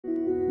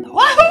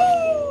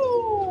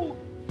Wahoo!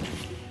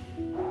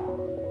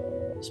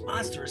 This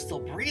monster is still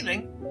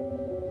breathing.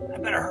 I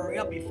better hurry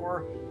up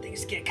before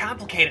things get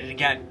complicated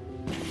again.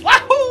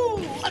 Wahoo!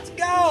 Let's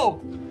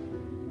go!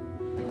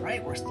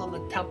 Alright, we're still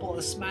in the Temple of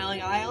the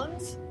Smiling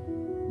Islands.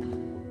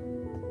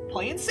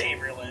 Playing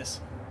Saviorless.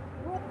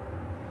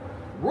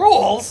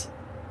 Rules?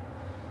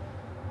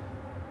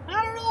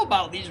 I don't know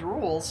about these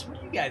rules. What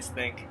do you guys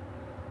think?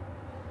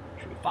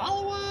 Should we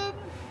follow them?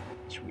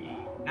 Should we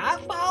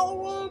not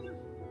follow them?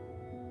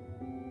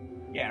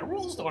 Yeah,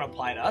 rules don't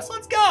apply to us.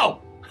 Let's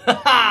go!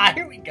 Haha,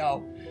 here we go.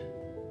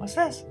 What's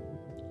this?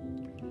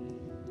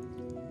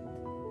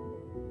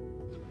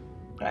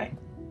 Okay.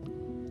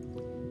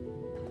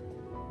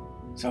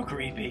 So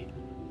creepy.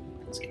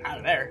 Let's get out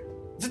of there.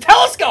 It's a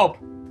telescope!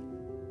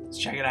 Let's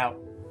check it out.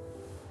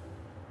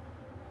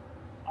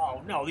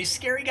 Oh no, these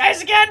scary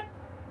guys again?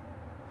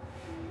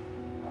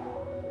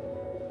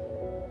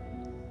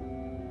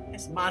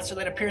 This monster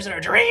that appears in our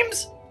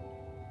dreams?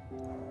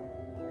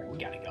 Alright, we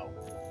gotta go.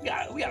 We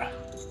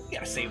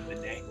gotta save the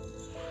day.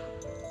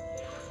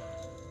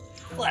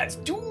 Let's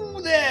do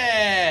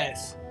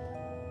this!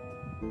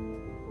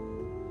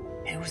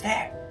 Hey, who's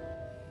that?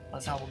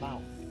 Let's help him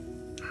out.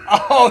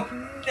 Oh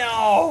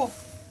no!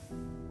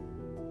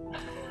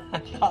 I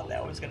thought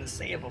that was gonna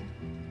save him.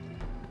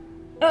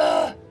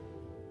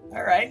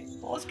 Alright,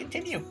 well, let's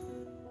continue.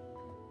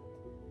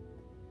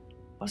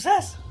 What's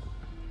this?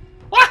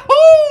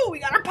 Wahoo! We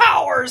got our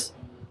powers!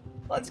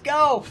 Let's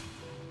go!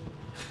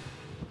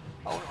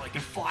 Oh no, I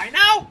can fly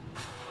now?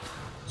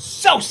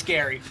 So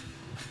scary!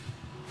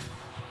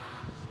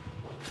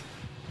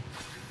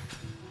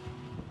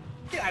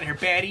 Get out of here,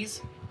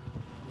 baddies!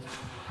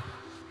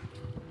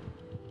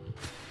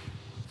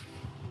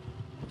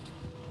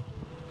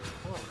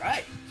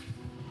 Alright.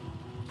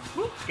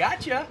 Whoop,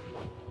 gotcha!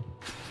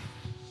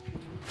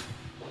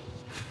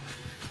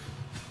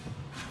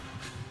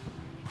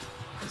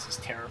 This is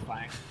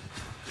terrifying.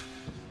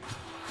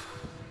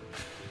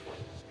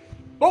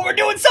 But we're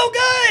doing so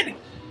good!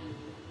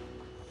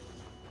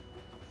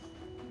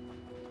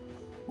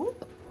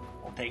 Whoop.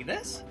 We'll take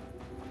this.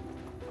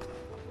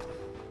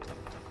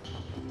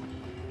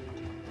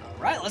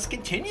 Alright, let's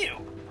continue.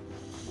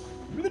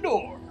 Through the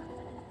door.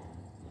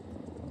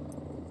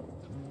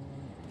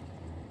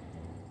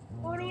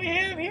 What do we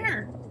have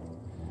here?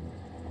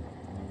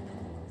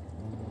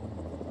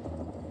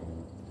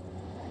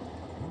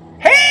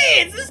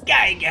 Hey, it's this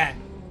guy again.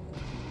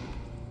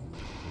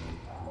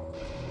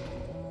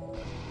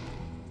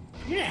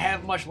 You didn't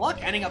have much luck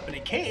ending up in a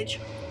cage.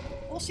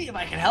 We'll see if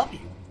I can help you.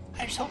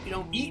 I just hope you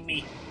don't eat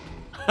me.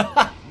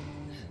 Well,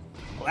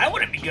 that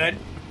wouldn't be good.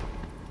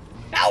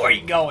 Now where are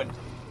you going?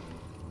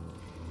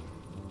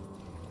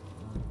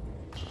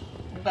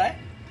 Okay.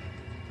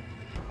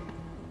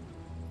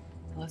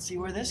 Let's see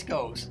where this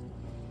goes.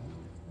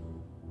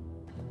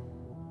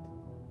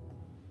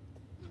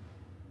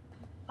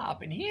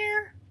 Hop in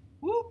here.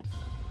 Whoop.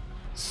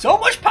 So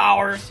much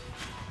powers.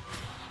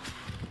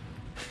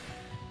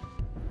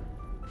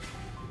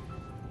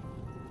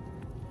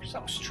 We're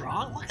so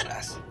strong. Look at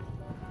us.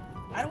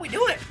 How do we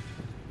do it?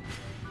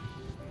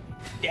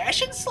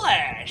 Dash and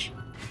slash.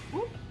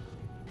 Whoop.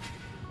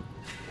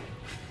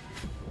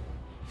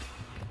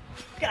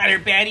 Get out of here,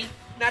 baddie.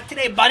 Not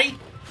today, buddy.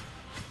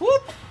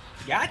 Whoop.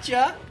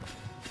 Gotcha.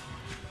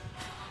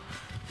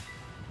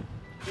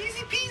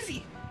 Easy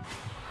peasy.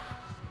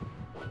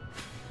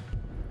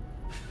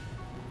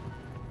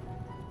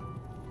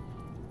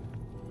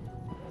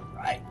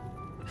 Right.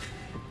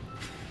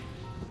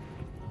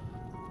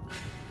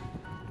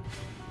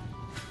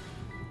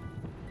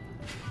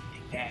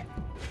 Take that.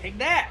 Take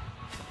that.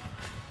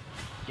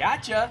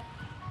 Gotcha.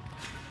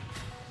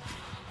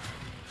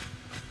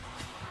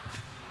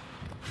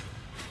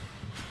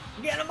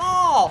 Get them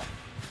all.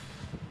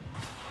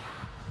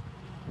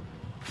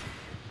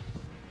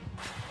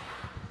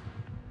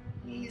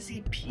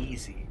 Easy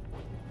peasy.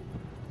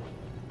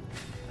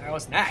 Alright,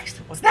 what's next?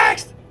 What's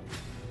next?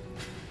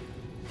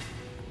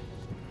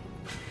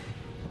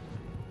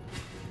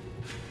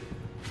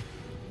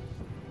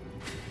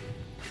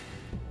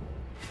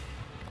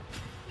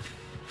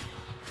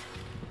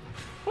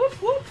 Whoop,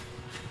 whoop.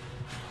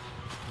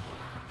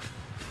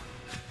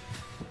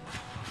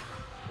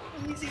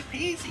 Easy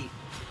peasy.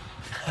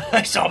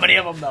 There's so many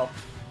of them, though.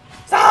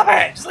 Stop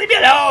it! Just leave me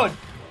alone!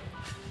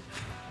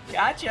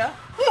 Gotcha.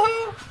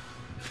 Woohoo!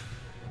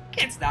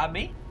 Can't stop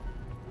me.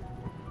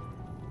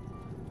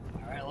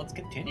 Alright, let's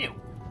continue.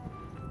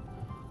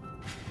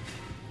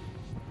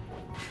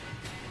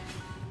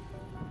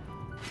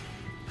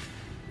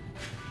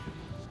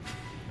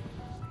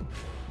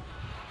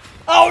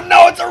 Oh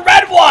no, it's a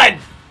red one!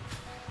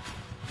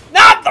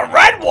 Not the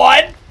red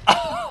one!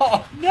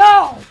 Oh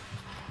no!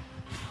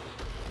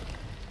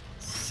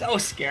 So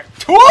scared.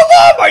 Two of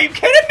them? Are you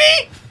kidding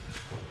me?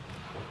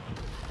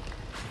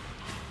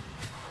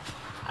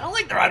 I don't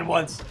like the red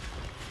ones.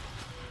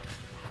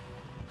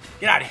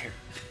 Get out of here.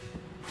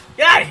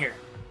 Get out of here.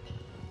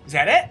 Is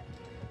that it?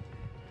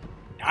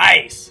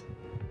 Nice.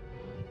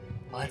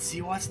 Let's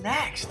see what's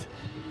next.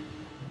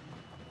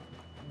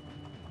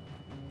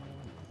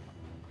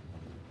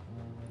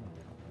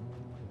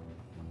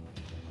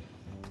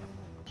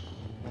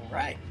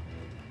 Right.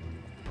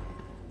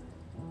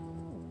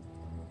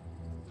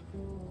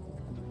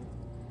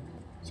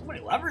 So many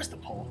levers to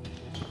pull.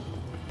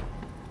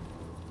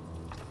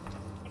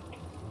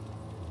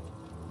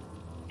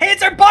 Hey,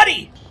 it's our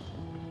buddy!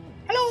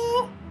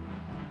 Hello!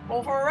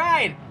 Go for a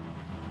ride.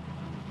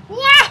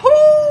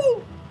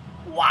 Wahoo!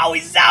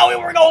 Wowie zowie,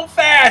 we're going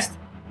fast!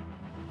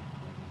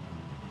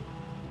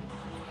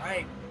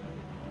 Alright.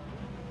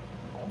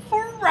 Going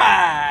for a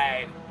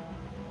ride.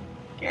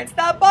 Can't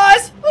stop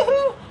us!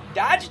 Woohoo!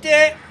 Dodged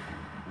it!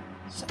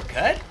 So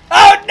good.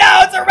 Oh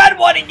no, it's a red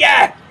one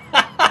again!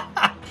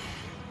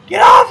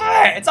 Get off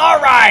of it! It's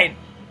our ride!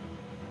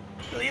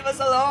 Leave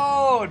us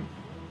alone!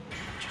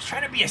 Just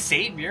trying to be a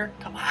savior.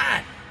 Come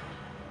on!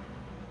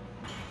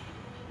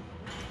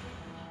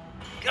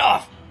 Get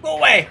off! Go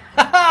away!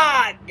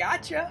 Haha!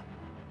 Gotcha!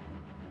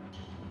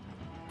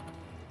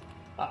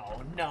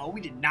 Oh no,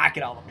 we did not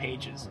get all the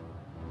pages.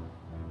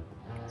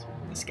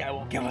 This guy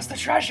won't give us the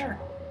treasure.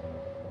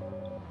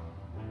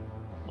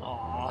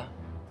 Aww.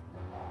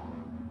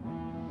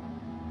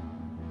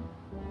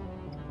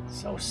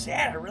 So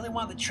sad, I really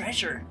want the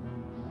treasure.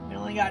 We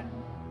only got,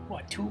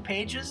 what, 2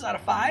 pages out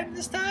of 5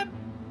 this time?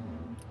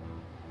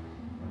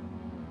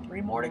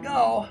 3 more to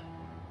go.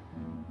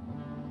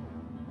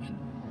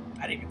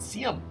 I didn't even see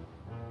him.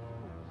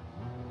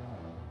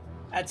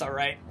 That's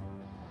alright.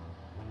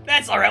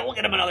 That's alright, we'll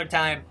get him another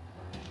time.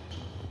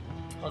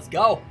 Let's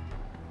go.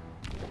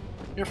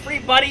 You're free,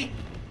 buddy.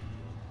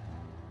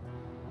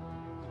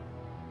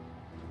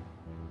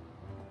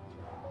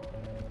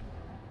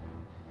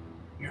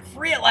 You're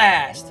free at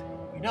last.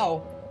 You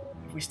know,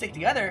 if we stick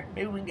together,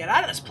 maybe we can get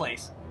out of this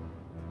place.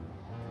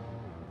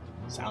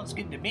 Sounds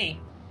good to me.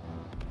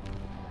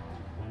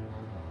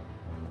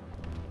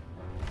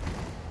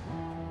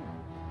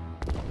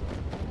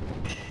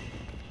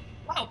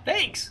 Wow,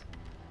 thanks.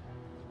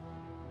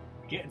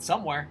 Getting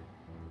somewhere.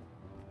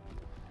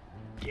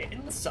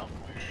 Getting somewhere.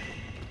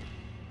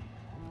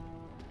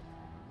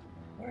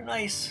 What a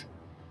nice...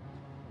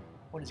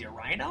 What is he, a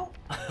rhino?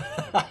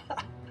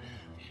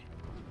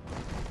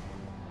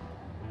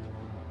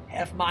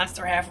 Half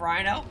monster, half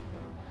rhino?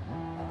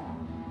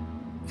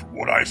 From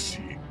what I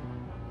see,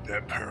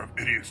 that pair of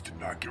idiots did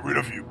not get rid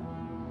of you.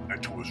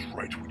 Nento was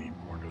right when he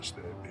warned us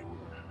that they would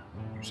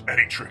use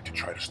any trick to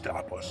try to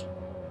stop us.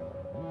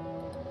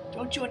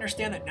 Don't you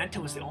understand that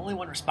Nento is the only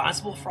one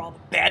responsible for all the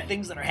bad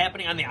things that are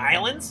happening on the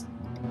islands?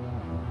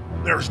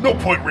 There's no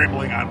point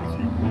rambling on with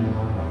you.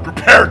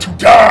 Prepare to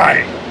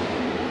die!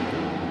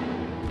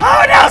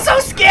 Oh no, so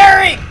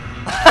scary!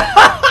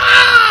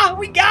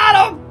 We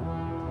got him!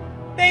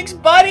 Thanks,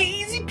 buddy.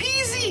 Easy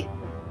peasy.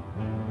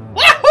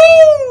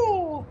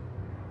 Wahoo!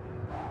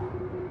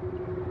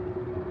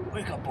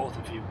 Wake up, both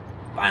of you.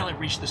 Finally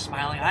reached the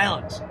Smiling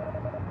Islands.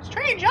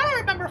 Strange, I don't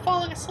remember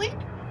falling asleep.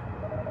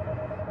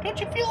 Don't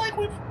you feel like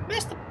we've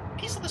missed a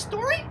piece of the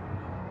story?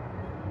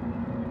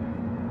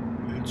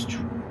 It's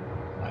true.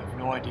 I have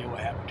no idea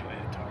what happened to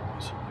Antar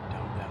once he went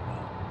down that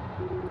well.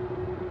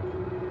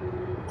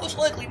 Most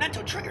likely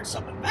Nento triggered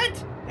some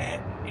event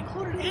that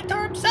included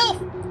Antar himself.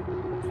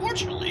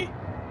 Fortunately,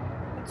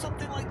 when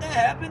something like that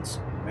happens,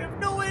 we have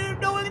no way of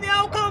knowing the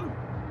outcome.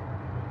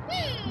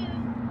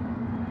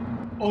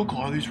 Uncle,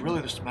 are these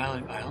really the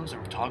Smiling Islands that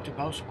were talked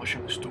about so much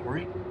in the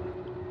story?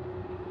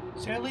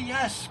 Sadly,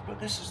 yes, but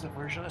this is the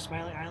version of the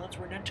Smiling Islands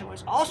where Nento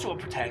is also a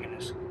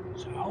protagonist.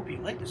 So I hope you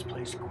like this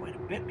place quite a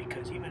bit,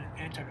 because even if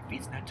Antar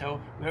defeats Nento,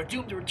 we are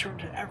doomed to return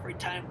to every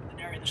time we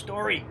narrate the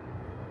story.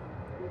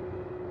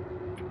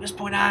 From this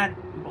point on,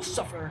 we will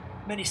suffer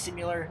many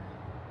similar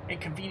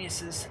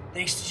inconveniences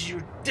thanks to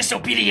your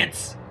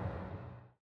disobedience.